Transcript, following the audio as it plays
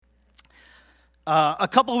A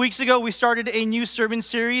couple of weeks ago, we started a new sermon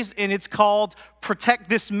series, and it's called Protect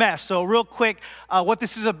This Mess. So real quick, what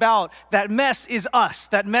this is about, that mess is us.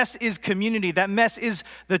 That mess is community. That mess is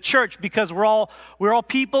the church, because we're all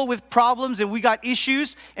people with problems, and we got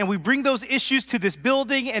issues, and we bring those issues to this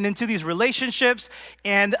building and into these relationships,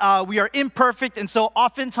 and we are imperfect, and so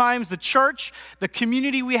oftentimes the church, the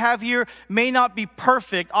community we have here may not be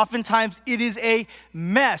perfect. Oftentimes it is a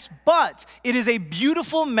mess, but it is a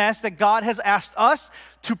beautiful mess that God has asked us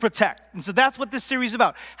to protect. And so that's what this series is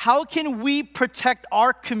about. How can we protect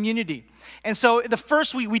our community? And so the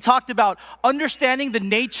first week we talked about understanding the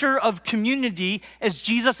nature of community as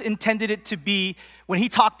Jesus intended it to be when he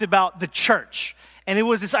talked about the church. And it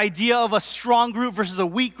was this idea of a strong group versus a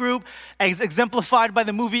weak group, as exemplified by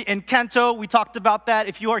the movie Encanto. We talked about that.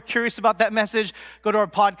 If you are curious about that message, go to our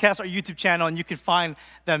podcast or YouTube channel and you can find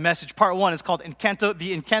that message. Part 1 is called Encanto,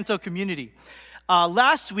 the Encanto Community.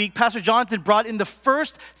 Last week, Pastor Jonathan brought in the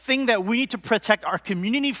first thing that we need to protect our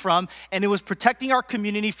community from, and it was protecting our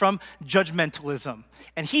community from judgmentalism.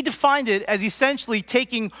 And he defined it as essentially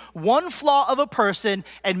taking one flaw of a person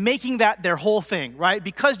and making that their whole thing, right?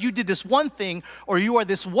 Because you did this one thing, or you are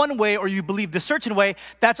this one way, or you believe this certain way,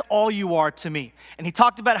 that's all you are to me. And he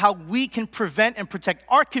talked about how we can prevent and protect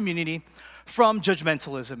our community from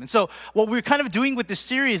judgmentalism. And so what we're kind of doing with this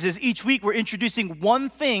series is each week we're introducing one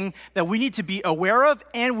thing that we need to be aware of,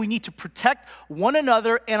 and we need to protect one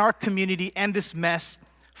another and our community and this mess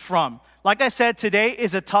from. Like I said, today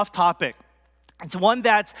is a tough topic. It's one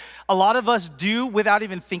that a lot of us do without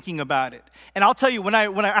even thinking about it. And I'll tell you,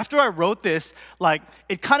 after I wrote this, like,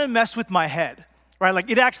 it kind of messed with my head. Right,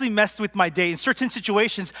 like it actually messed with my day. In certain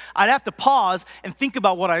situations, I'd have to pause and think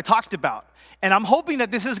about what I talked about. And I'm hoping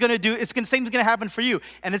that this is going to same thing's going to happen for you.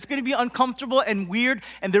 And it's going to be uncomfortable and weird.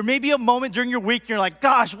 And there may be a moment during your week you're like,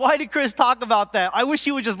 gosh, why did Chris talk about that? I wish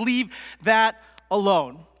he would just leave that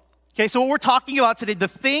alone. Okay, so what we're talking about today, the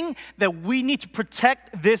thing that we need to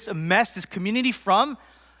protect this mess, this community from,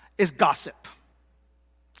 is gossip.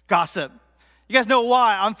 Gossip. You guys know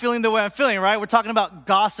why I'm feeling the way I'm feeling, right? We're talking about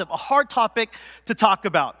gossip, a hard topic to talk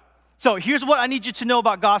about. So here's what I need you to know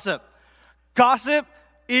about gossip. Gossip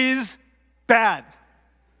is bad.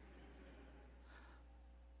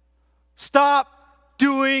 Stop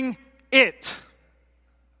doing it.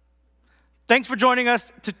 Thanks for joining us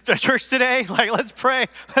to church today. Like, let's pray.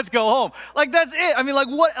 Let's go home. Like, that's it. I mean, like,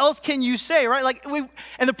 what else can you say, right? Like,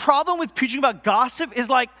 and the problem with preaching about gossip is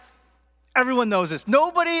like, everyone knows this.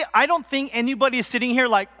 I don't think anybody is sitting here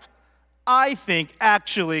like, I think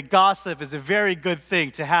actually gossip is a very good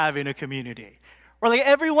thing to have in a community. Or like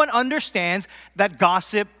everyone understands that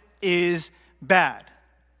gossip is bad.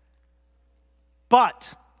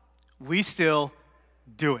 But we still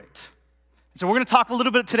do it. So we're going to talk a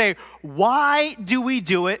little bit today, why do we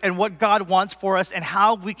do it and what God wants for us and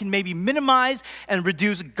how we can maybe minimize and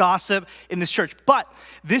reduce gossip in this church. But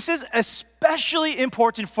this is especially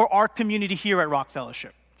important for our community here at Rock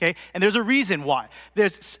Fellowship, okay? And there's a reason why.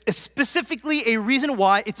 There's specifically a reason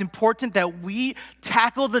why it's important that we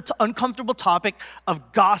tackle the uncomfortable topic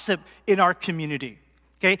of gossip in our community.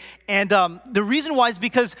 Okay, and the reason why is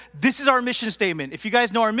because this is our mission statement. If you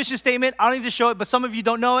guys know our mission statement, I don't need to show it, but some of you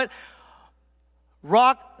don't know it.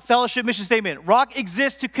 Rock Fellowship mission statement. Rock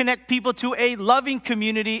exists to connect people to a loving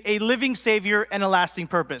community, a living Savior, and a lasting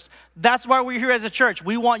purpose. That's why we're here as a church.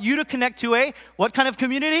 We want you to connect to a, what kind of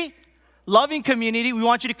community? Loving community. We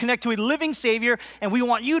want you to connect to a living Savior, and we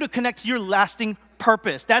want you to connect to your lasting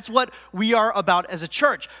purpose. That's what we are about as a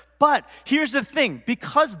church. But here's the thing,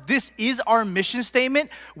 because this is our mission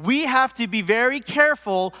statement, we have to be very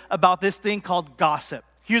careful about this thing called gossip.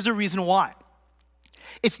 Here's the reason why.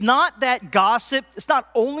 It's not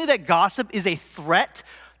only that gossip is a threat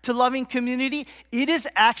to loving community, it is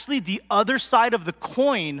actually the other side of the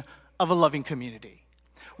coin of a loving community.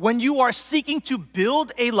 When you are seeking to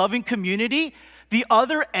build a loving community, the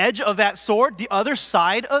other edge of that sword, the other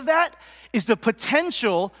side of that, is the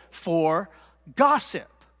potential for gossip.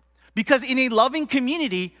 Because in a loving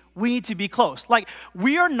community, we need to be close. Like,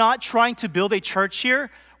 we are not trying to build a church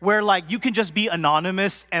here where, like, you can just be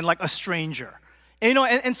anonymous and, like, a stranger. And, you know,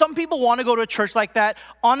 and some people want to go to a church like that.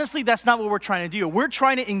 Honestly, that's not what we're trying to do. We're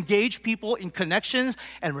trying to engage people in connections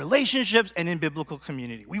and relationships and in biblical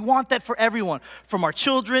community. We want that for everyone, from our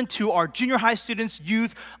children to our junior high students,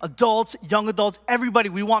 youth, adults, young adults, everybody.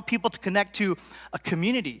 We want people to connect to a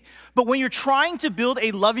community. But when you're trying to build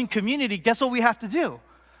a loving community, guess what we have to do?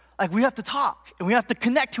 Like, we have to talk, and we have to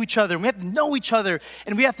connect to each other, and we have to know each other,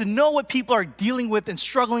 and we have to know what people are dealing with and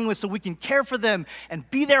struggling with so we can care for them and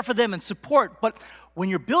be there for them and support. But when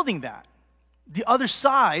you're building that, the other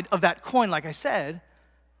side of that coin, like I said,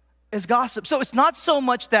 is gossip. So it's not so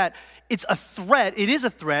much that it's a threat, it is a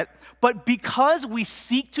threat, but because we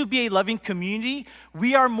seek to be a loving community,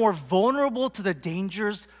 we are more vulnerable to the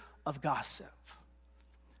dangers of gossip.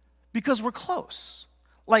 Because we're close.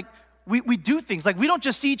 Like, we do things. Like, we don't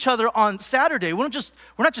just see each other on Saturday. We're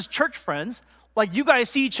not just church friends. Like, you guys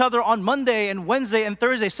see each other on Monday and Wednesday and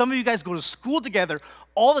Thursday. Some of you guys go to school together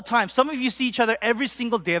all the time. Some of you see each other every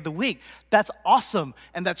single day of the week. That's awesome,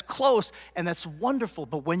 and that's close, and that's wonderful.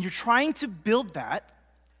 But when you're trying to build that,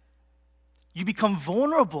 you become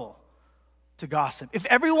vulnerable to gossip. If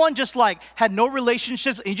everyone just had no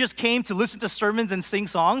relationships and you just came to listen to sermons and sing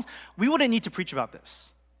songs, we wouldn't need to preach about this.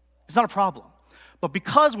 It's not a problem. But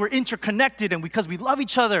because we're interconnected and because we love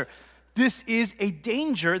each other, this is a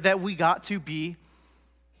danger that we got to be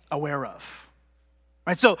aware of.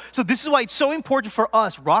 Right? So this is why it's so important for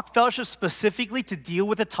us, Rock Fellowship specifically, to deal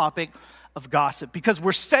with the topic of gossip. Because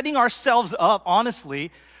we're setting ourselves up,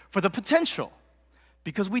 honestly, for the potential.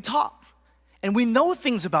 Because we talk and we know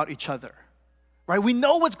things about each other. Right? We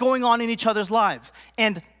know what's going on in each other's lives.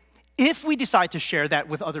 And if we decide to share that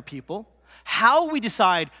with other people, how we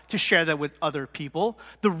decide to share that with other people,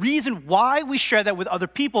 the reason why we share that with other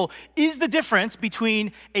people is the difference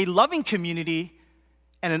between a loving community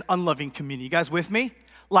and an unloving community. You guys with me?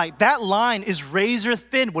 Like, that line is razor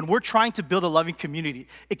thin when we're trying to build a loving community.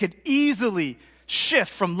 It could easily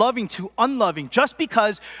shift from loving to unloving just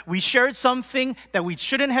because we shared something that we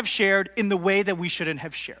shouldn't have shared in the way that we shouldn't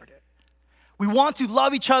have shared it. We want to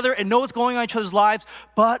love each other and know what's going on in each other's lives,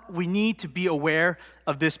 but we need to be aware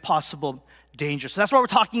of this possible danger. So that's what we're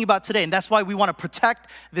talking about today, and that's why we want to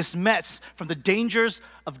protect this mess from the dangers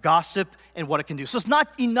of gossip and what it can do. So it's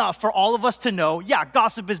not enough for all of us to know, yeah,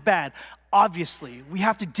 gossip is bad. Obviously, we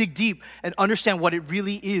have to dig deep and understand what it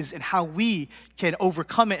really is and how we can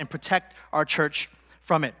overcome it and protect our church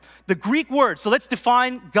from it. The Greek word, so let's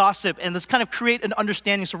define gossip and let's kind of create an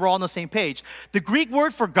understanding so we're all on the same page. The Greek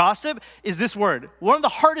word for gossip is this word. One of the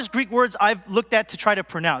hardest Greek words I've looked at to try to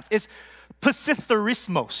pronounce. It's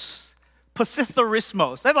psitharismos.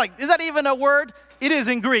 Psitharismos. I'm like, is that even a word? It is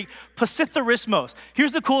in Greek. Psitharismos.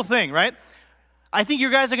 Here's the cool thing, right? I think you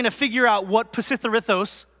guys are going to figure out what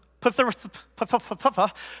psitharismos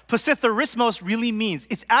really means.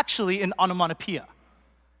 It's actually an onomatopoeia.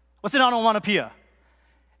 What's an onomatopoeia?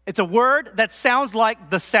 It's a word that sounds like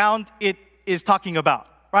the sound it is talking about,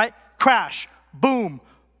 right? Crash, boom,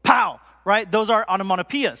 pow, right? Those are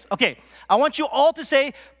onomatopoeias. Okay, I want you all to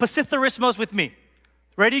say psitharismos with me.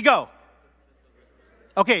 Ready, go.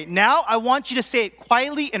 Okay, now I want you to say it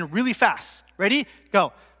quietly and really fast. Ready,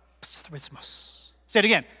 go. Psitharismos. Say it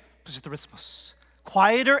again. Psitharismos.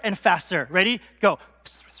 Quieter and faster. Ready, go.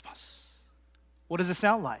 Psitharismos. What does it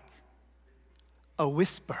sound like? A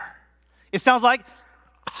whisper. It sounds like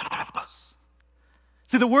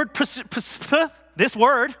see the word this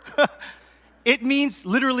word, it means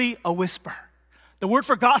literally a whisper. The word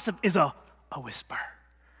for gossip is a whisper.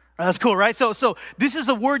 Right, that's cool, right? So this is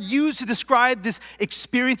a word used to describe this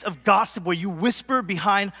experience of gossip where you whisper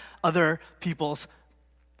behind other people's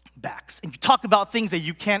backs. And you talk about things that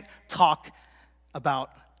you can't talk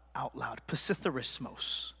about out loud.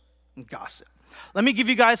 Psitharismos, gossip. Let me give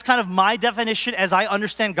you guys kind of my definition as I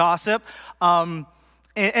understand gossip.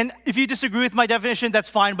 And if you disagree with my definition, that's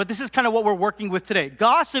fine, but this is kind of what we're working with today.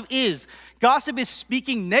 Gossip is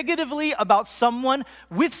speaking negatively about someone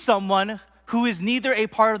with someone who is neither a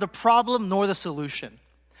part of the problem nor the solution.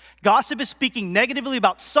 Gossip is speaking negatively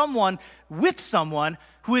about someone with someone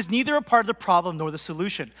who is neither a part of the problem nor the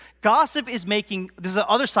solution. Gossip is making, this is the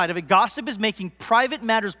other side of it, gossip is making private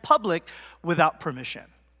matters public without permission.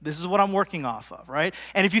 This is what I'm working off of, right?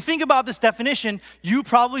 And if you think about this definition, you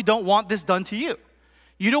probably don't want this done to you.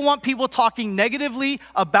 You don't want people talking negatively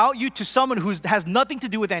about you to someone who has nothing to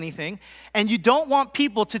do with anything, and you don't want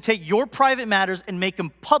people to take your private matters and make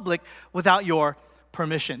them public without your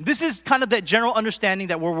permission. This is kind of the general understanding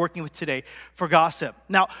that we're working with today for gossip.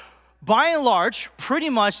 Now, by and large,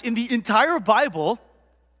 pretty much in the entire Bible,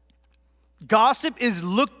 gossip is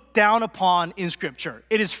looked down upon in Scripture.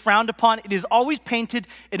 It is frowned upon. It is always painted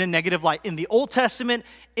in a negative light in the Old Testament,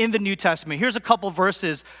 in the New Testament. Here's a couple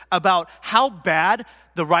verses about how bad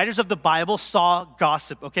the writers of the Bible saw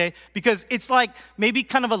gossip, okay? Because it's like maybe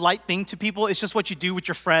kind of a light thing to people. It's just what you do with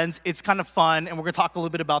your friends. It's kind of fun, and we're going to talk a little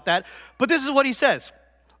bit about that. But this is what he says.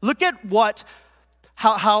 Look at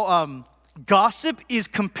how gossip is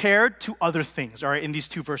compared to other things, all right, in these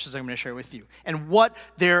two verses I'm going to share with you, and what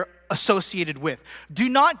they're associated with. Do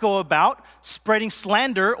not go about spreading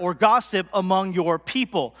slander or gossip among your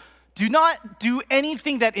people. Do not do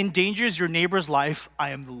anything that endangers your neighbor's life.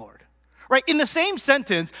 I am the Lord. Right? In the same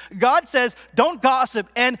sentence, God says, don't gossip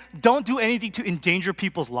and don't do anything to endanger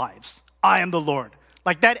people's lives. I am the Lord.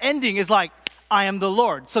 Like that ending is like, I am the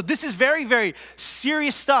Lord. So this is very, very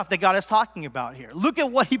serious stuff that God is talking about here. Look at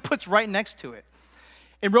what he puts right next to it.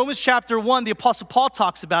 In Romans chapter 1, the Apostle Paul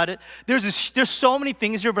talks about it. There's so many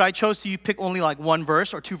things here, but I chose to pick only like one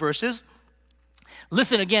verse or two verses.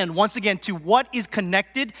 Listen once again, to what is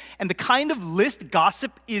connected and the kind of list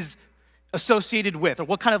gossip is associated with, or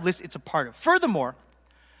what kind of list it's a part of. Furthermore,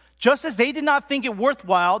 just as they did not think it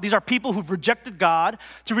worthwhile, these are people who've rejected God,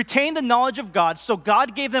 to retain the knowledge of God, so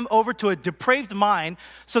God gave them over to a depraved mind,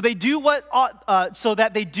 so that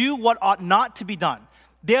they do what ought not to be done.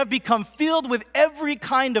 They have become filled with every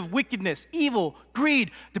kind of wickedness, evil,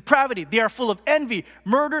 greed, depravity. They are full of envy,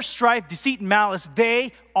 murder, strife, deceit, and malice.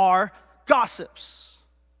 They are gossips.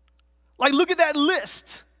 Like, look at that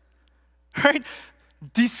list, right?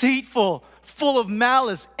 Deceitful, full of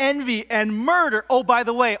malice, envy, and murder. Oh, by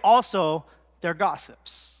the way, also, they're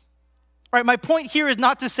gossips. Right? My point here is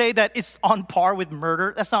not to say that it's on par with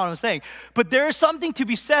murder. That's not what I'm saying. But there is something to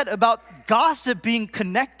be said about gossip being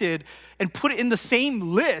connected and put in the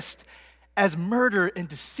same list as murder and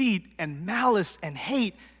deceit and malice and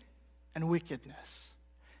hate and wickedness.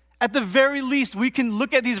 At the very least, we can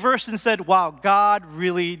look at these verses and say, wow, God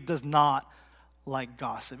really does not like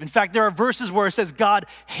gossip. In fact, there are verses where it says God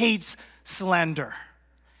hates slander.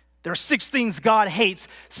 There are 6 things God hates,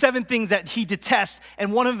 7 things that he detests,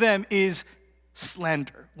 and one of them is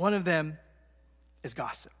slander. One of them is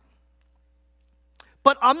gossip.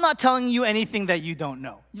 But I'm not telling you anything that you don't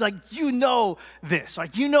know. Like, you know this.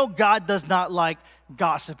 Like, you know God does not like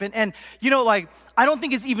gossip. And you know, like, I don't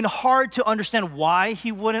think it's even hard to understand why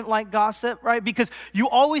he wouldn't like gossip, right? Because you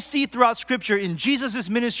always see throughout Scripture, in Jesus'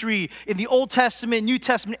 ministry, in the Old Testament, New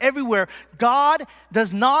Testament, everywhere, God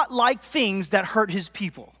does not like things that hurt his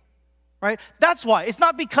people. Right? That's why. It's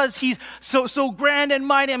not because he's so grand and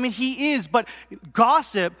mighty. I mean, he is, but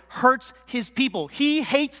gossip hurts his people. He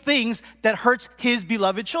hates things that hurts his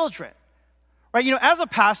beloved children. Right? You know, as a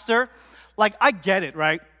pastor, like, I get it,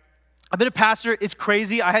 right? I've been a pastor. It's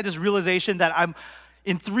crazy. I had this realization that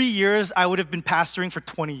in 3 years, I would have been pastoring for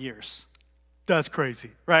 20 years. That's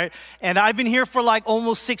crazy, right? And I've been here for like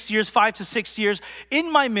almost 6 years, 5 to 6 years.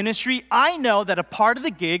 In my ministry, I know that a part of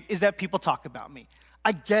the gig is that people talk about me.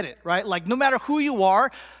 I get it, right? Like, no matter who you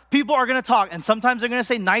are, people are gonna talk, and sometimes they're gonna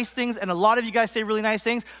say nice things, and a lot of you guys say really nice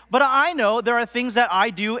things, but I know there are things that I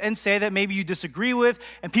do and say that maybe you disagree with,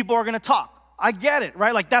 and people are gonna talk. I get it,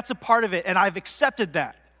 right? Like, that's a part of it, and I've accepted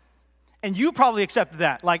that. And you probably accepted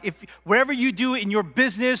that. Like, if wherever you do in your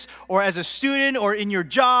business, or as a student, or in your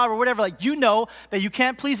job, or whatever, like, you know that you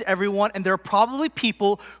can't please everyone, and there are probably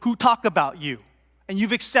people who talk about you, and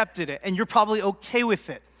you've accepted it, and you're probably okay with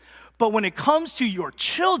it. But when it comes to your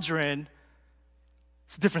children,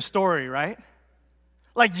 it's a different story, right?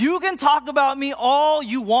 Like, you can talk about me all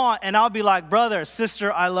you want, and I'll be like, brother,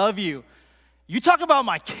 sister, I love you. You talk about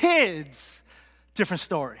my kids, different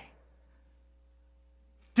story.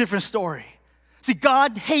 Different story. See,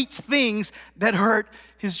 God hates things that hurt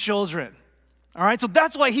his children. All right, so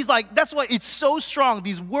that's why that's why it's so strong,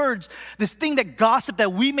 these words, this thing that gossip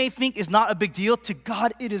that we may think is not a big deal, to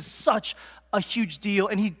God, it is such a huge deal.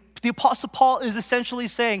 And the Apostle Paul is essentially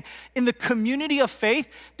saying, in the community of faith,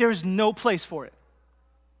 there is no place for it.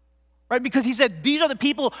 Right? Because he said, these are the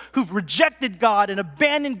people who've rejected God and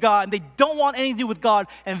abandoned God, and they don't want anything to do with God,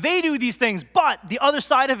 and they do these things. But the other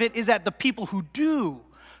side of it is that the people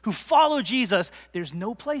who follow Jesus, there's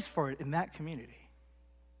no place for it in that community.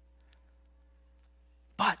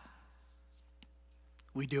 But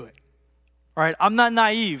we do it. All right, I'm not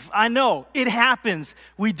naive. I know it happens.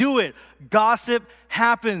 We do it. Gossip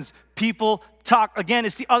happens. People talk. Again,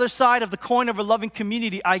 it's the other side of the coin of a loving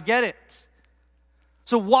community. I get it.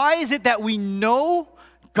 So why is it that we know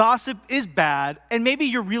gossip is bad, and maybe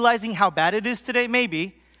you're realizing how bad it is today,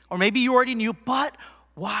 maybe, or maybe you already knew, but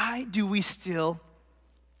why do we still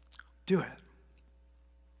do it?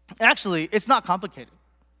 Actually, it's not complicated.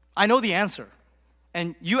 I know the answer,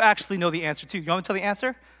 and you actually know the answer too. You want me to tell the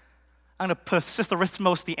answer? I'm going to put Sister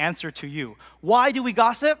Rithmos the answer to you. Why do we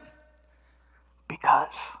gossip?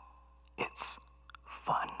 Because it's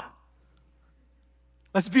fun.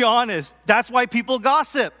 Let's be honest. That's why people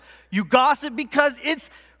gossip. You gossip because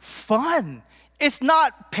it's fun. It's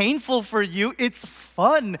not painful for you. It's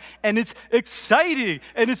fun, and it's exciting,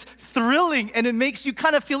 and it's thrilling, and it makes you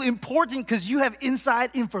kind of feel important because you have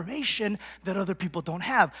inside information that other people don't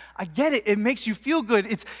have. I get it. It makes you feel good.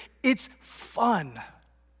 It's fun.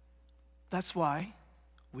 That's why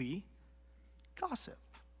we gossip.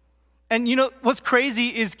 And you know what's crazy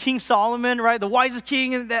is King Solomon, right, the wisest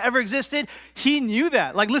king that ever existed, he knew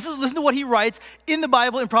that. Like listen to what he writes in the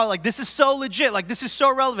Bible and probably like, this is so legit, like this is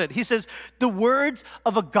so relevant. He says, the words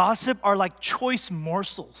of a gossip are like choice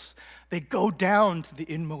morsels. They go down to the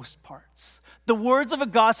inmost parts. The words of a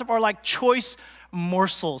gossip are like choice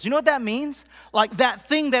morsels. You know what that means? Like that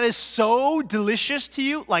thing that is so delicious to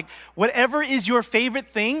you, like whatever is your favorite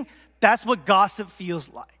thing, that's what gossip feels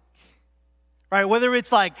like. Right, whether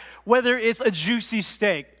it's a juicy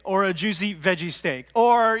steak or a juicy veggie steak,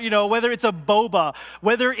 or whether it's a boba,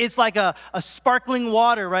 whether it's like a sparkling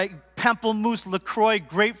water, right, pamplemousse, LaCroix,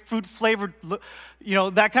 grapefruit flavored,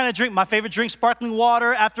 that kind of drink. My favorite drink, sparkling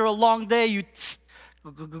water. After a long day,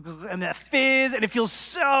 and that fizz, and it feels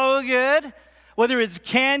so good. Whether it's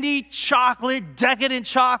candy, chocolate, decadent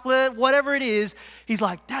chocolate, whatever it is, he's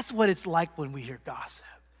like, that's what it's like when we hear gossip.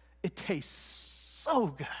 It tastes so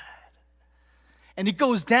good. And it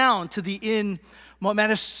goes down to the man,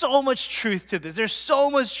 there's so much truth to this. There's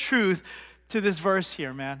so much truth to this verse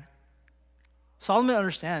here, man. Solomon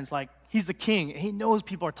understands, like, he's the king, and he knows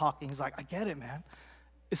people are talking. He's like, I get it, man.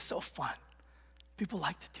 It's so fun. People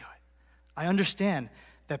like to do it. I understand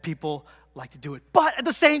that people like to do it. But at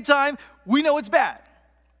the same time, we know it's bad.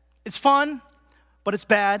 It's fun, but it's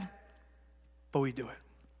bad, but we do it.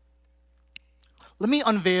 Let me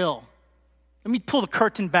pull the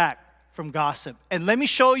curtain back from gossip. And let me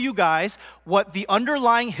show you guys what the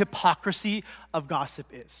underlying hypocrisy of gossip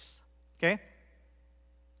is, okay?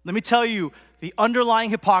 Let me tell you the underlying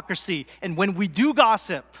hypocrisy. And when we do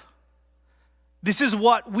gossip, this is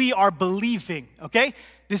what we are believing, okay?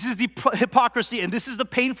 This is the hypocrisy, and this is the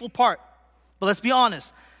painful part. But let's be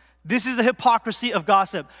honest. This is the hypocrisy of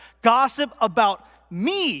gossip. Gossip about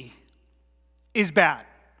me is bad.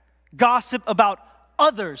 Gossip about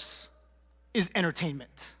others is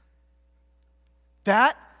entertainment.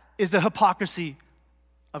 That is the hypocrisy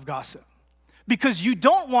of gossip. Because you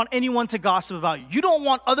don't want anyone to gossip about you. You don't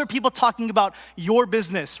want other people talking about your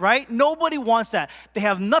business, right? Nobody wants that. They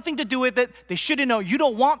have nothing to do with it. They shouldn't know. You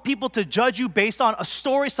don't want people to judge you based on a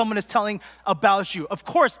story someone is telling about you. Of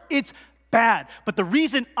course, it's bad. But the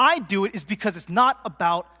reason I do it is because it's not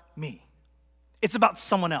about me. It's about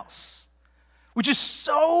someone else. Which is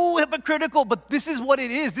so hypocritical, but this is what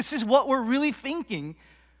it is. This is what we're really thinking.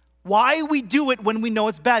 Why we do it when we know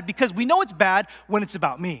it's bad? Because we know it's bad when it's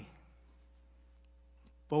about me.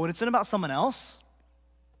 But when it's about someone else,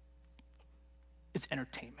 it's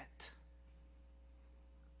entertainment.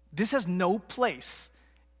 This has no place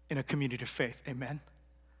in a community of faith, amen?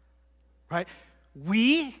 Right?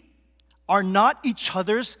 We are not each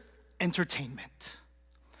other's entertainment.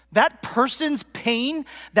 That person's pain,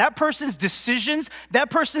 that person's decisions,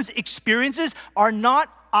 that person's experiences are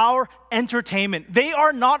not our entertainment. They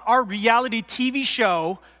are not our reality TV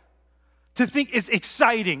show to think is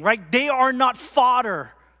exciting, right? They are not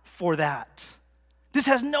fodder for that. This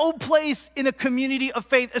has no place in a community of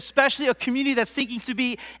faith, especially a community that's seeking to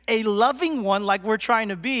be a loving one like we're trying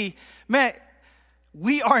to be. Man,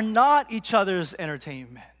 we are not each other's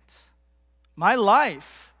entertainment. My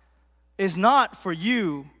life is not for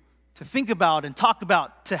you to think about and talk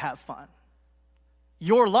about to have fun.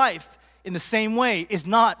 Your life, in the same way, is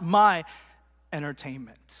not my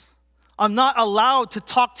entertainment. I'm not allowed to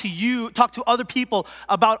talk to other people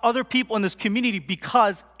about other people in this community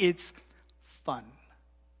because it's fun.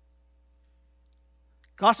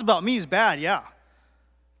 Gossip about me is bad, yeah.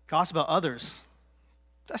 Gossip about others,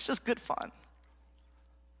 that's just good fun.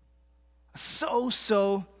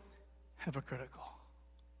 So hypocritical.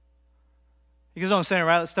 You guys know what I'm saying,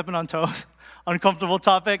 right? Stepping on toes. Uncomfortable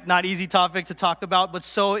topic, not easy topic to talk about, but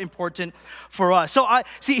so important for us. So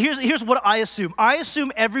here's what I assume. I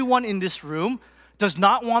assume everyone in this room does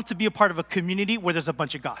not want to be a part of a community where there's a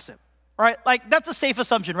bunch of gossip, right? Like, that's a safe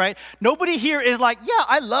assumption, right? Nobody here is like, yeah,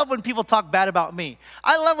 I love when people talk bad about me.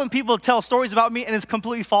 I love when people tell stories about me and it's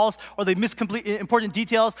completely false or they miss important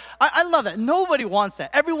details. I love that. Nobody wants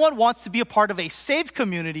that. Everyone wants to be a part of a safe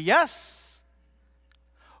community, yes?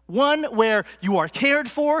 One where you are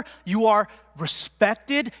cared for, you are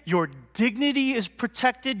respected, your dignity is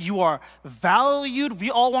protected, you are valued.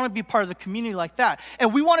 We all want to be part of the community like that.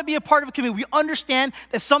 And we want to be a part of a community. We understand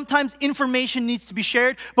that sometimes information needs to be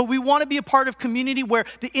shared, but we want to be a part of a community where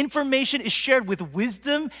the information is shared with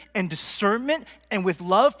wisdom and discernment and with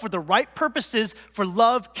love for the right purposes, for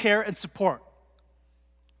love, care, and support.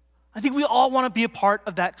 I think we all want to be a part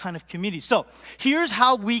of that kind of community. So here's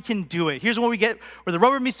how we can do it. Here's where the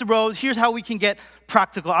rubber meets the road. Here's how we can get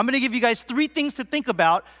practical. I'm going to give you guys 3 things to think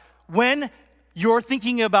about when you're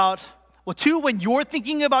thinking about, 2, when you're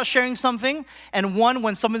thinking about sharing something, and 1,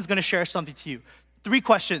 when someone's going to share something to you. Three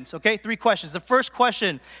questions, okay? Three questions. The first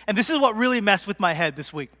question, and this is what really messed with my head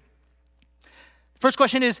this week. First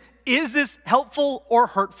question is this helpful or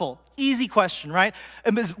hurtful? Easy question, right?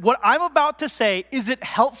 And what I'm about to say, is it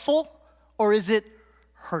helpful or is it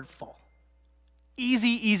hurtful?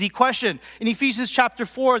 Easy question. In Ephesians chapter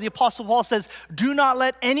 4, the Apostle Paul says, do not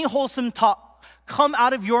let any wholesome talk come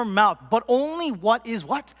out of your mouth, but only what is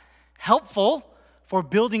what? Helpful for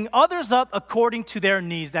building others up according to their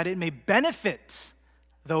needs, that it may benefit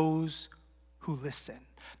those who listen.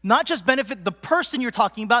 Not just benefit the person you're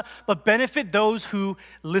talking about, but benefit those who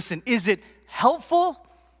listen. Is it helpful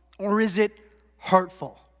or is it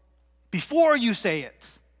hurtful? Before you say it,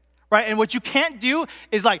 right? And what you can't do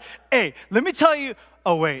is like, hey, let me tell you,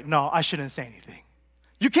 oh wait, no, I shouldn't say anything.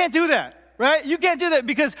 You can't do that, right? You can't do that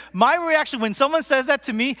because my reaction when someone says that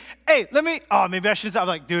to me, hey, maybe I should say, I'm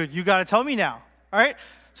like, dude, you gotta tell me now, all right?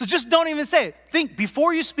 So just don't even say it. Think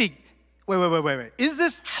before you speak, wait. Is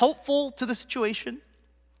this helpful to the situation,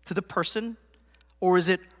 to the person, or is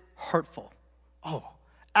it hurtful? Oh,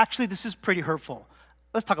 actually, this is pretty hurtful.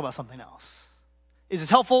 Let's talk about something else. Is this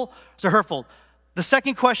helpful or is it hurtful? The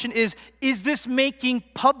second question is this making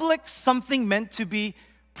public something meant to be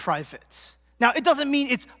private? Now, it doesn't mean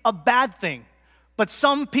it's a bad thing, but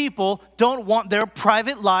some people don't want their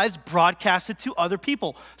private lives broadcasted to other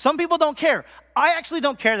people. Some people don't care. I actually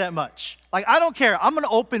don't care that much. Like, I don't care. I'm an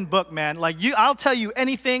open book, man. Like, I'll tell you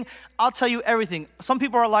anything. I'll tell you everything. Some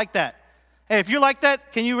people are like that. Hey, if you're like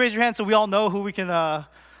that, can you raise your hand so we all know who we can, I'm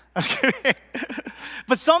just kidding.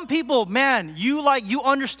 But some people, man, you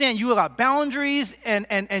understand you got boundaries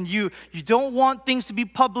and you don't want things to be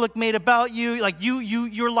public made about you. Like,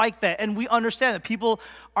 you're like that. And we understand that people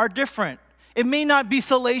are different. It may not be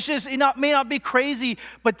salacious, may not be crazy,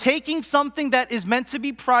 but taking something that is meant to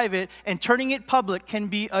be private and turning it public can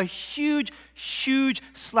be a huge, huge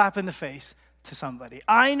slap in the face to somebody.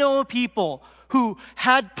 I know people who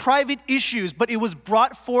had private issues, but it was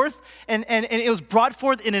brought forth and it was brought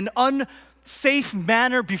forth in an unsafe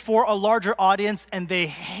manner before a larger audience, and they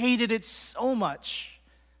hated it so much.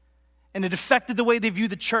 And it affected the way they view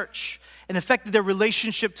the church and affected their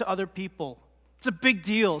relationship to other people. It's a big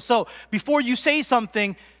deal. So before you say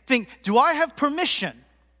something, think, do I have permission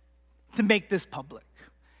to make this public?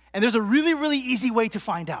 And there's a really, really easy way to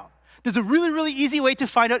find out. There's a really, really easy way to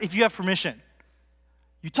find out if you have permission.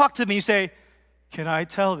 You talk to me, you say, can I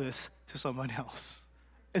tell this to someone else?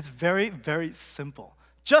 It's very, very simple.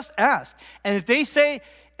 Just ask. And if they say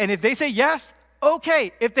yes,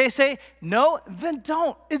 okay. If they say no, then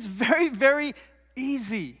don't. It's very, very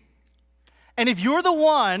easy. And if you're the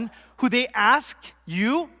one who they ask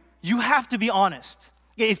you have to be honest.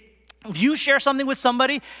 If you share something with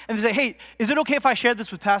somebody and they say, hey, is it okay if I share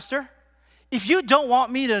this with Pastor? If you don't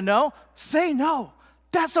want me to know, say no.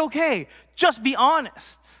 That's okay. Just be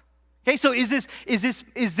honest. Okay, so is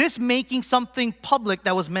this making something public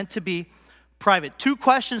that was meant to be private? Two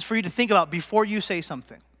questions for you to think about before you say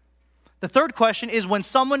something. The third question is when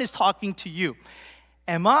someone is talking to you,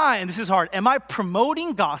 and this is hard, am I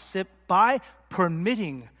promoting gossip by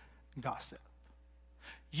permitting gossip?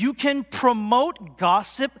 You can promote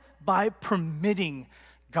gossip by permitting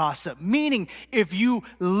gossip. Meaning, if you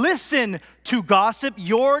listen to gossip,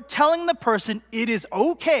 you're telling the person it is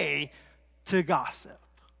okay to gossip.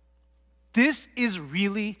 This is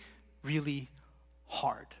really, really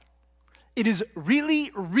hard. It is really,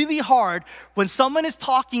 really hard when someone is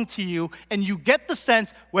talking to you and you get the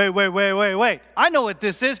sense, wait. I know what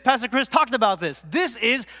this is. Pastor Chris talked about this. This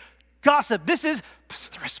is gossip. This is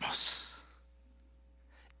pasteurismos.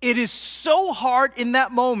 It is so hard in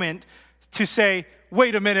that moment to say,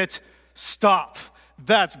 wait a minute, stop.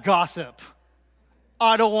 That's gossip.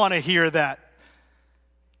 I don't want to hear that.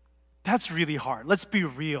 That's really hard. Let's be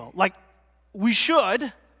real. Like, we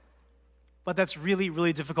should, but that's really,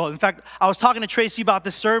 really difficult. In fact, I was talking to Tracy about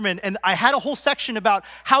this sermon, and I had a whole section about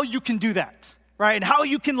how you can do that, right? And how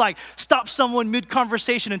you can, like, stop someone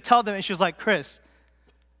mid-conversation and tell them, and she was like, Chris,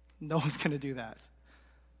 no one's going to do that.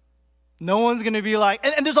 No one's going to be like,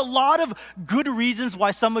 and there's a lot of good reasons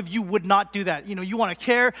why some of you would not do that. You know, you want to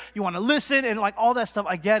care, you want to listen, and like all that stuff,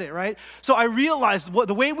 I get it, right? So I realized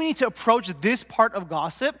the way we need to approach this part of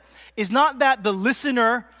gossip is not that the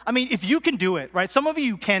listener, I mean, if you can do it, right? Some of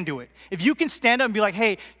you can do it. If you can stand up and be like,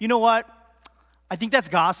 hey, you know what? I think that's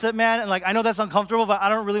gossip, man. And like, I know that's uncomfortable, but I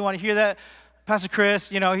don't really want to hear that. Pastor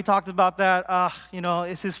Chris, you know, he talked about that. You know,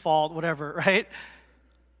 it's his fault, whatever, right?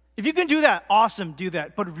 If you can do that, awesome, do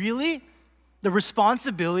that. But really, the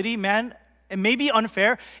responsibility, man, it may be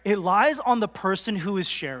unfair, it lies on the person who is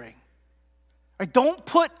sharing. Right? Don't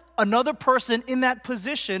put another person in that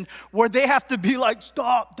position where they have to be like,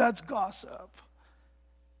 stop, that's gossip.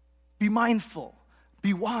 Be mindful.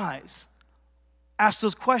 Be wise. Ask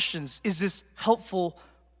those questions. Is this helpful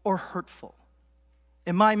or hurtful?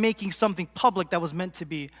 Am I making something public that was meant to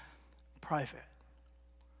be private?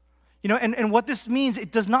 You know, and what this means,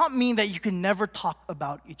 it does not mean that you can never talk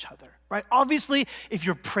about each other, right? Obviously, if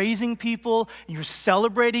you're praising people and you're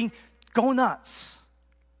celebrating, go nuts.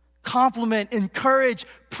 Compliment, encourage,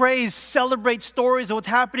 praise, celebrate stories of what's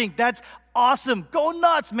happening. That's awesome. Go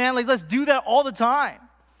nuts, man. Like, let's do that all the time.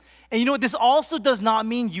 And you know what? This also does not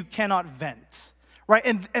mean you cannot vent, right?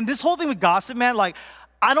 And this whole thing with gossip, man, like,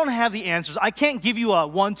 I don't have the answers. I can't give you a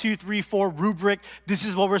 1, 2, 3, 4 rubric. This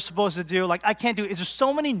is what we're supposed to do. Like, I can't do it. There's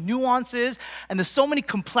so many nuances and there's so many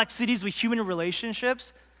complexities with human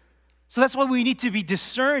relationships. So that's why we need to be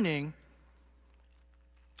discerning.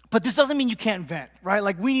 But this doesn't mean you can't vent, right?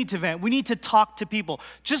 Like, we need to vent. We need to talk to people.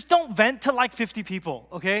 Just don't vent to like 50 people,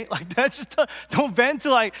 okay? Like, that's just, don't vent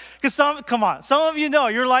to like, because come on, some of you know,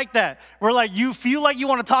 you're like that. Where like, you feel like you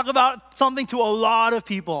want to talk about something to a lot of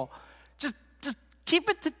people. Just keep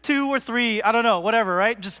it to 2 or 3, I don't know, whatever,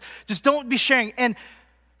 right? Just don't be sharing. And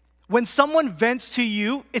when someone vents to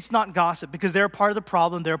you, it's not gossip because they're a part of the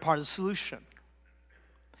problem, they're a part of the solution.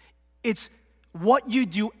 It's what you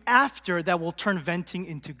do after that will turn venting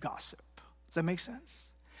into gossip. Does that make sense?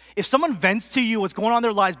 If someone vents to you what's going on in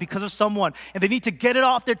their lives because of someone, and they need to get it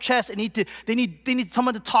off their chest, and they need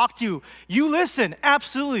someone to talk to, you listen,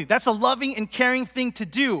 absolutely. That's a loving and caring thing to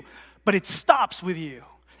do, but it stops with you.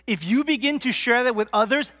 If you begin to share that with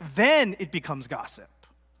others, then it becomes gossip.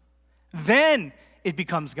 Then it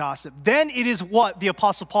becomes gossip. Then it is what the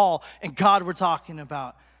Apostle Paul and God were talking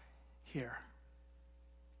about here.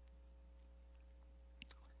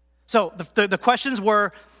 So the questions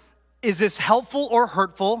were, is this helpful or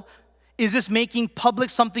hurtful? Is this making public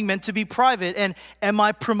something meant to be private? And am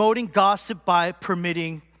I promoting gossip by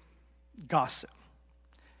permitting gossip?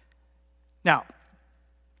 Now,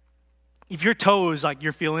 if your toes, like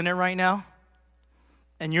you're feeling it right now,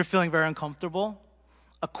 and you're feeling very uncomfortable,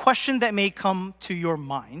 a question that may come to your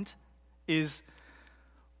mind is,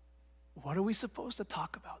 what are we supposed to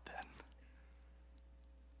talk about then?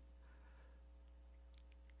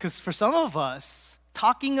 Because for some of us,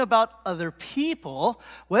 talking about other people,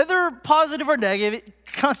 whether positive or negative,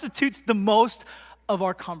 it constitutes the most of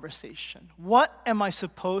our conversation. What am I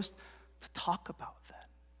supposed to talk about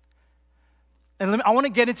then? And I want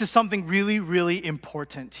to get into something really, really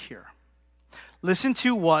important here. Listen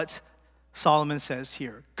to what Solomon says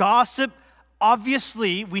here. Gossip,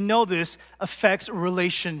 obviously, we know this, affects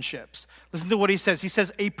relationships. Listen to what he says. He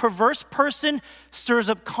says, a perverse person stirs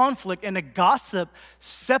up conflict, and a gossip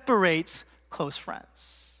separates close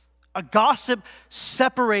friends. A gossip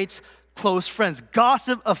separates close friends.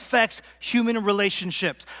 Gossip affects human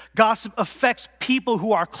relationships. Gossip affects people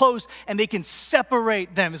who are close, and they can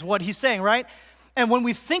separate them, is what he's saying, right? And when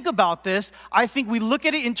we think about this, I think we look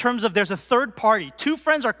at it in terms of there's a third party. 2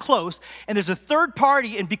 friends are close, and there's a third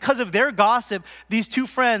party, and because of their gossip, these 2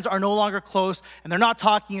 friends are no longer close, and they're not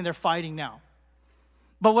talking, and they're fighting now.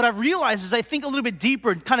 But what I've realized is I think a little bit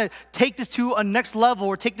deeper and kind of take this to a next level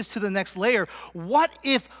or take this to the next layer. What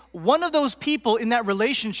if one of those people in that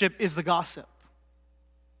relationship is the gossip?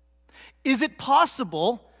 Is it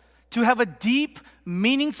possible to have a deep,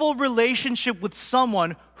 meaningful relationship with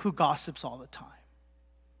someone who gossips all the time?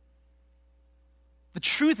 The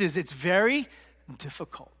truth is, it's very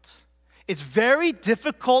difficult. It's very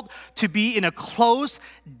difficult to be in a close,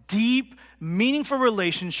 deep, meaningful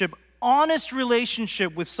relationship, honest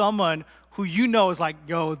relationship with someone who you know is like,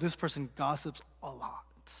 yo, this person gossips a lot.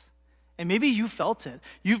 And maybe you felt it.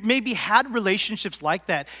 You've maybe had relationships like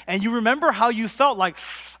that, and you remember how you felt like,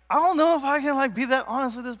 I don't know if I can be that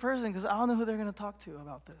honest with this person because I don't know who they're going to talk to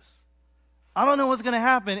about this. I don't know what's going to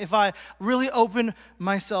happen if I really open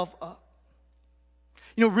myself up.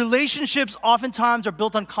 You know, relationships oftentimes are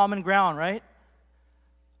built on common ground, right?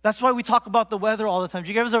 That's why we talk about the weather all the time.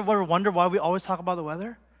 Do you guys ever wonder why we always talk about the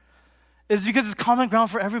weather? It's because it's common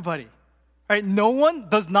ground for everybody, right? No one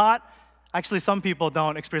does not, actually some people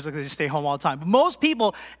don't experience it because they stay home all the time. But most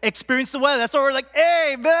people experience the weather. That's why we're like,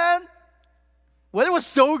 hey, man, weather was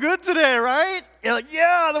so good today, right? You're like,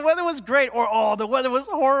 yeah, the weather was great. Or, oh, the weather was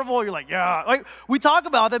horrible. You're like, yeah. Like, we talk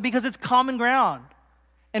about that because it's common ground.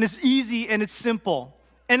 And it's easy and it's simple.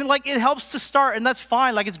 And like it helps to start, and that's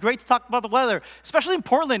fine. Like it's great to talk about the weather, especially in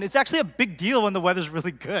Portland. It's actually a big deal when the weather's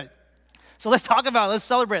really good. So let's talk about it. Let's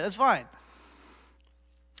celebrate. That's fine.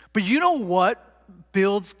 But you know what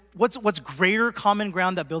builds, what's greater common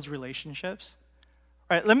ground that builds relationships?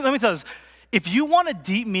 Right? Let me tell you this. If you want a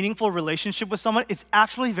deep, meaningful relationship with someone, it's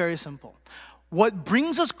actually very simple. What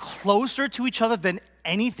brings us closer to each other than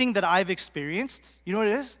anything that I've experienced, you know what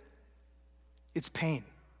it is? It's pain.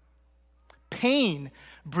 Pain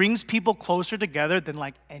brings people closer together than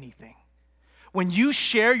like anything. When you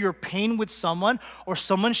share your pain with someone or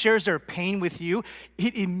someone shares their pain with you,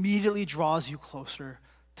 it immediately draws you closer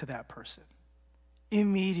to that person.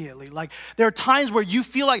 Immediately. Like there are times where you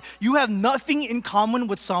feel like you have nothing in common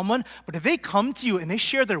with someone, but if they come to you and they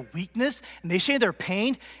share their weakness and they share their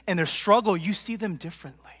pain and their struggle, you see them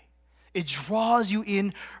differently. It draws you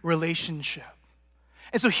in relationship.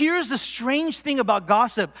 And so here's the strange thing about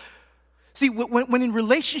gossip. See, when in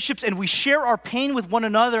relationships and we share our pain with one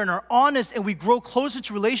another and are honest and we grow closer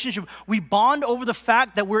to relationship, we bond over the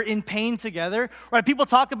fact that we're in pain together, right? People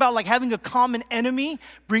talk about like having a common enemy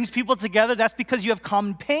brings people together. That's because you have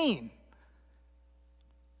common pain.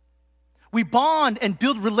 We bond and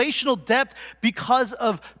build relational depth because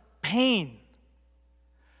of pain.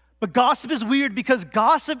 But gossip is weird because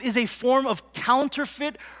gossip is a form of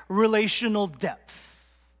counterfeit relational depth.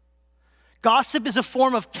 Gossip is a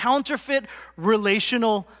form of counterfeit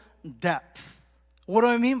relational depth. What do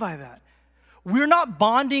I mean by that? We're not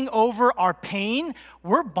bonding over our pain,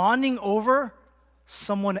 we're bonding over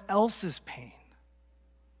someone else's pain.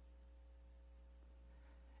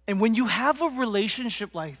 And when you have a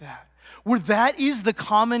relationship like that, where that is the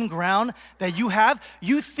common ground that you have,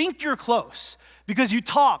 you think you're close. Because you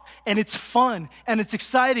talk and it's fun and it's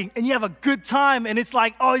exciting and you have a good time and it's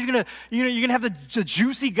like, oh, you're gonna have the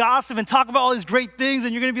juicy gossip and talk about all these great things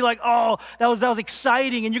and you're gonna be like, oh, that was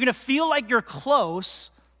exciting, and you're gonna feel like you're close,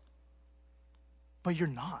 but you're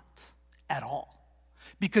not at all.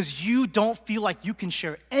 Because you don't feel like you can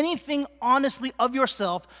share anything honestly of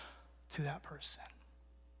yourself to that person.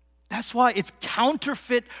 That's why it's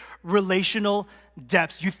counterfeit relational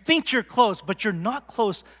depths. You think you're close, but you're not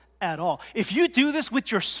close at all. If you do this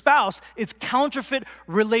with your spouse, it's counterfeit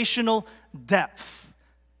relational depth.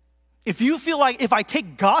 If you feel like if I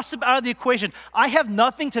take gossip out of the equation, I have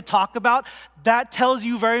nothing to talk about, that tells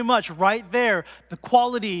you very much right there the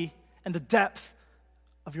quality and the depth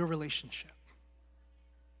of your relationship.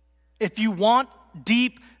 If you want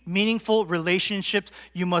deep, meaningful relationships,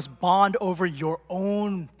 you must bond over your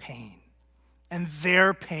own pain and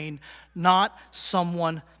their pain, not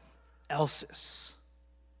someone else's.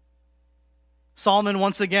 Solomon,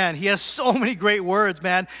 once again, he has so many great words,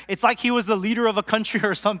 man. It's like he was the leader of a country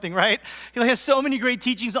or something, right? He has so many great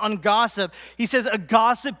teachings on gossip. He says, a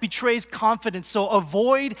gossip betrays confidence, so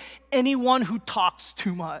avoid anyone who talks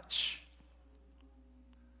too much.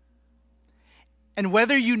 And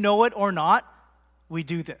whether you know it or not, we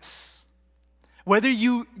do this. Whether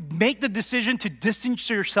you make the decision to distance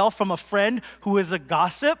yourself from a friend who is a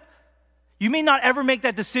gossip, you may not ever make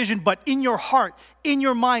that decision, but in your heart, in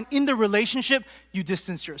your mind, in the relationship, you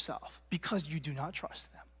distance yourself because you do not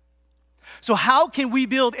trust them. So how can we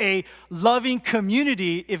build a loving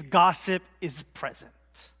community if gossip is present?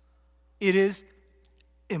 It is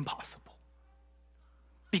impossible.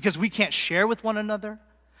 Because we can't share with one another,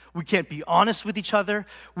 we can't be honest with each other,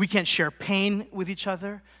 we can't share pain with each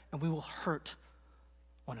other, and we will hurt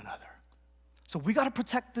one another. So we got to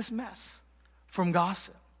protect this mess from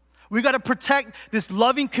gossip. We got to protect this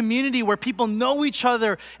loving community where people know each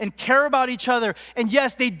other and care about each other. And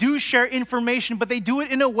yes, they do share information, but they do it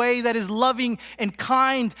in a way that is loving and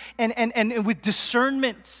kind and with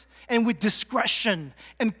discernment and with discretion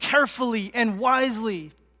and carefully and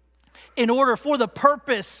wisely in order for the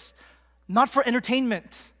purpose, not for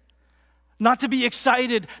entertainment, not to be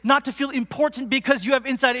excited, not to feel important because you have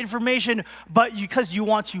inside information, but because you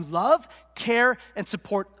want to love, care, and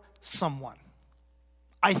support someone.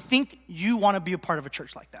 I think you want to be a part of a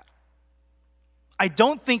church like that. I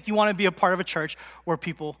don't think you want to be a part of a church where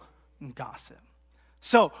people gossip.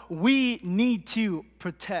 So we need to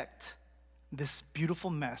protect this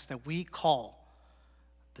beautiful mess that we call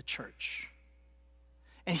the church.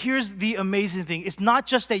 And here's the amazing thing. It's not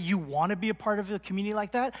just that you want to be a part of a community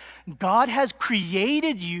like that. God has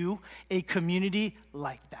created you a community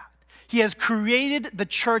like that. He has created the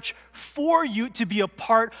church for you to be a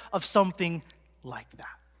part of something like that.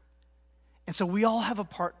 And so we all have a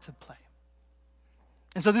part to play.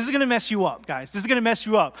 And so this is going to mess you up, guys. This is going to mess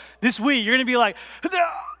you up. This week, you're going to be like, you're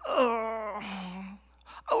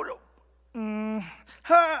going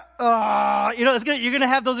to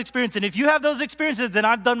have those experiences. And if you have those experiences, then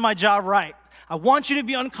I've done my job right. I want you to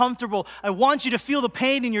be uncomfortable. I want you to feel the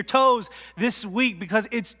pain in your toes this week because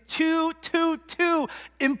it's too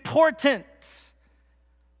important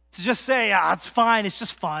to just say, it's fine, it's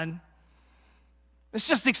just fun. It's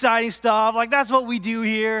just exciting stuff. Like, that's what we do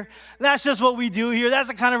here. That's just what we do here. That's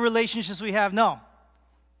the kind of relationships we have. No,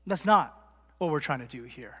 that's not what we're trying to do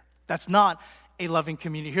here. That's not a loving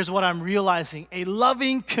community. Here's what I'm realizing. A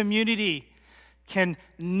loving community can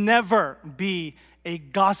never be a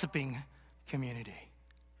gossiping community.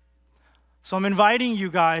 So I'm inviting you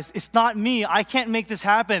guys. It's not me. I can't make this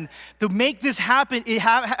happen. To make this happen, it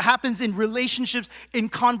happens in relationships, in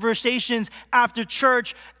conversations, after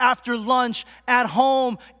church, after lunch, at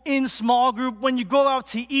home, in small group, when you go out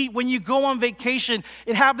to eat, when you go on vacation.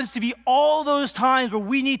 It happens to be all those times where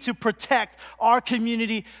we need to protect our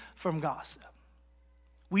community from gossip.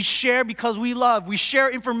 We share because we love. We share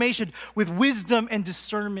information with wisdom and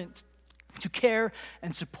discernment to care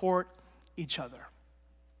and support each other.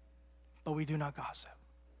 But we do not gossip.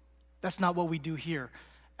 That's not what we do here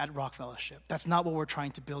at Rock Fellowship. That's not what we're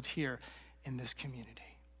trying to build here in this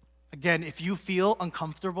community. Again, if you feel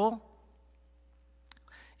uncomfortable,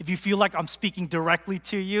 if you feel like I'm speaking directly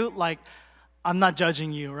to you, like I'm not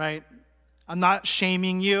judging you, right? I'm not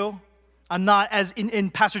shaming you. I'm not, as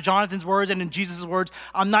in Pastor Jonathan's words and in Jesus' words,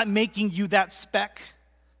 I'm not making you that speck.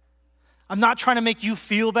 I'm not trying to make you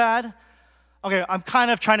feel bad. Okay, I'm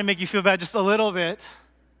kind of trying to make you feel bad just a little bit.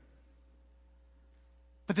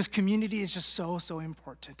 But this community is just so, so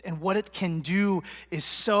important. And what it can do is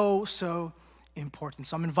so, so important.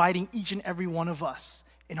 So I'm inviting each and every one of us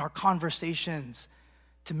in our conversations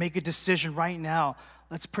to make a decision right now.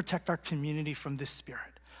 Let's protect our community from this spirit.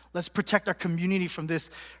 Let's protect our community from this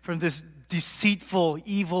deceitful,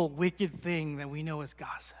 evil, wicked thing that we know as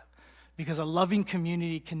gossip. Because a loving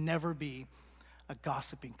community can never be a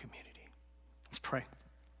gossiping community. Let's pray.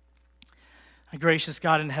 Our gracious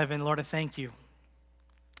God in heaven, Lord, I thank you.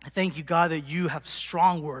 I thank you, God, that you have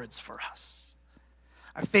strong words for us.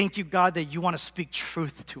 I thank you, God, that you want to speak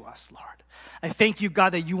truth to us, Lord. I thank you,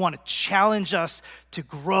 God, that you want to challenge us to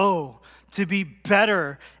grow, to be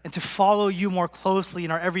better, and to follow you more closely in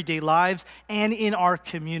our everyday lives and in our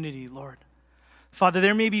community, Lord. Father,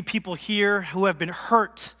 there may be people here who have been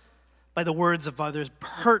hurt by the words of others,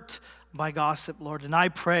 hurt by gossip, Lord. And I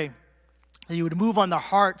pray that you would move on their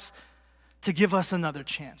hearts to give us another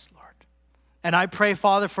chance, Lord. And I pray,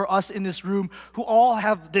 Father, for us in this room who all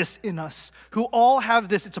have this in us, who all have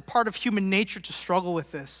this. It's a part of human nature to struggle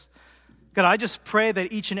with this. God, I just pray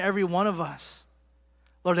that each and every one of us,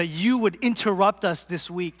 Lord, that you would interrupt us this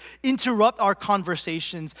week, interrupt our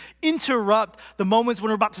conversations, interrupt the moments when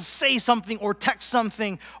we're about to say something or text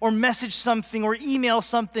something or message something or email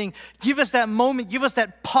something. Give us that moment, give us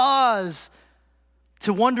that pause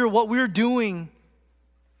to wonder what we're doing,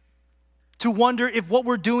 to wonder if what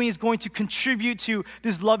we're doing is going to contribute to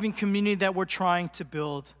this loving community that we're trying to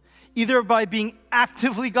build, either by being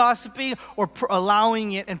actively gossiping or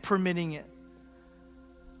allowing it and permitting it.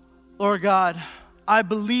 Lord God, I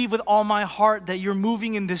believe with all my heart that you're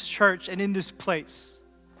moving in this church and in this place.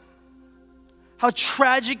 How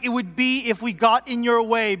tragic it would be if we got in your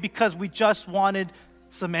way because we just wanted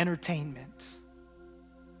some entertainment.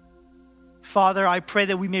 Father, I pray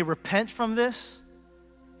that we may repent from this,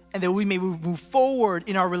 and that we may move forward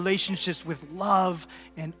in our relationships with love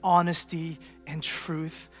and honesty and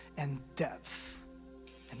truth and depth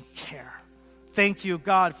and care. Thank you,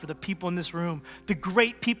 God, for the people in this room, the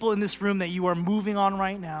great people in this room that you are moving on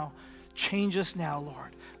right now. Change us now,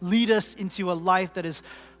 Lord. Lead us into a life that is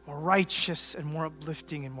more righteous and more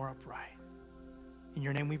uplifting and more upright. In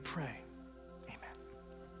your name we pray.